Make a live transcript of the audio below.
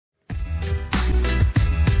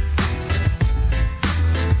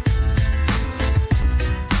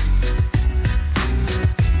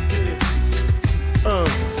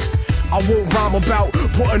rhyme about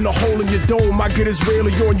putting a hole in your dome. I get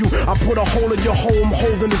Israeli on you, I put a hole in your home,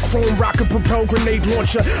 holding the chrome, rocket propel grenade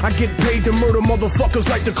launcher. I get paid to murder motherfuckers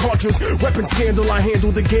like the Carters. Weapon scandal, I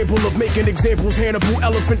handle the gamble of making examples. Hannibal,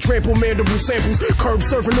 elephant trample, mandible samples. Curb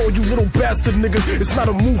serving all you little bastard niggas. It's not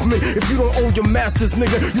a movement if you don't own your masters,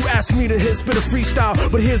 nigga. You asked me to hit, spit a freestyle,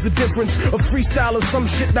 but here's the difference. A freestyle is some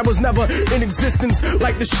shit that was never in existence,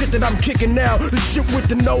 like the shit that I'm kicking now, the shit with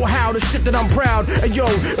the know-how, the shit that I'm proud. Hey yo,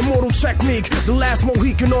 Immortal Technnique, the last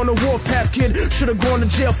Mohican on the warpath, kid. Should've gone to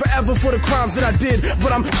jail forever for the crimes that I did,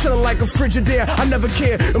 but I'm chilling like a Frigidaire, I never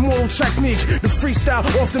care. Immortal Technnique, the freestyle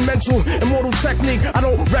off the mental. Immortal Technnique, I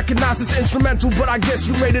don't recognize this instrumental, but I guess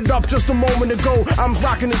you made it up just a moment ago. I'm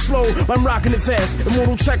rocking it slow, but I'm rocking it fast.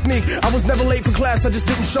 Immortal Technique, I was never late for class, I just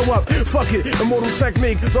didn't show up. Fuck it, Immortal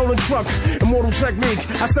Technique, rolling truck, Immortal Technique.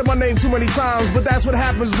 I said my name too many times, but that's what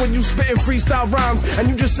happens when you spitting freestyle rhymes, and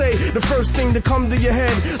you just say the first thing to come to your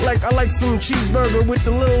head. Like, I like some cheeseburger with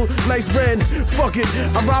the little nice bread. Fuck it,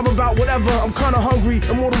 I rhyme about whatever, I'm kinda hungry.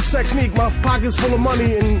 Immortal Technique, my pocket's full of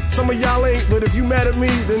money, and some of y'all ain't, but if you mad at me,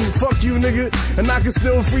 then fuck you, nigga. And I can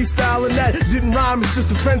still freestyle, and that didn't rhyme, it's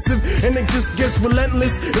just offensive, and it just gets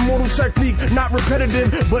relentless. Immortal Technique, not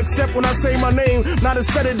repetitive, but except when I say my name, not a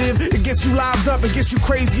sedative. It gets you lived up, it gets you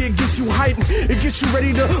crazy, it gets you hyped, it gets you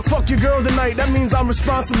ready to fuck your girl tonight. That means I'm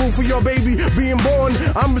responsible for your baby being born.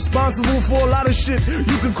 I'm responsible for a lot of shit.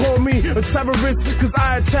 You could call me a terrorist, cause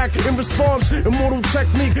I attack in response. Immortal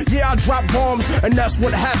Technique, yeah, I drop bombs, and that's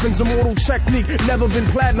what happens. Immortal Technique, never been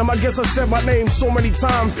platinum. I guess I said my name so many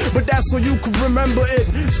times, but that's so you could remember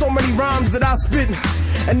it. So many rhymes that I spit,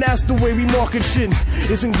 and that's the way we market shit.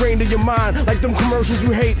 It's ingrained in your mind, like them commercials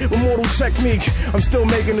you hate. Immortal Technique, I'm still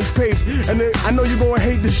making this paper, and then I know you're gonna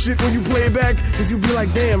hate this shit when you play it back, cause you'll be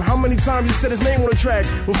like, damn, how many times you said his name on the track?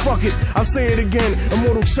 Well, fuck it, I'll say it again.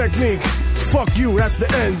 Immortal Technique, fuck you, that's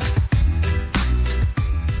the end.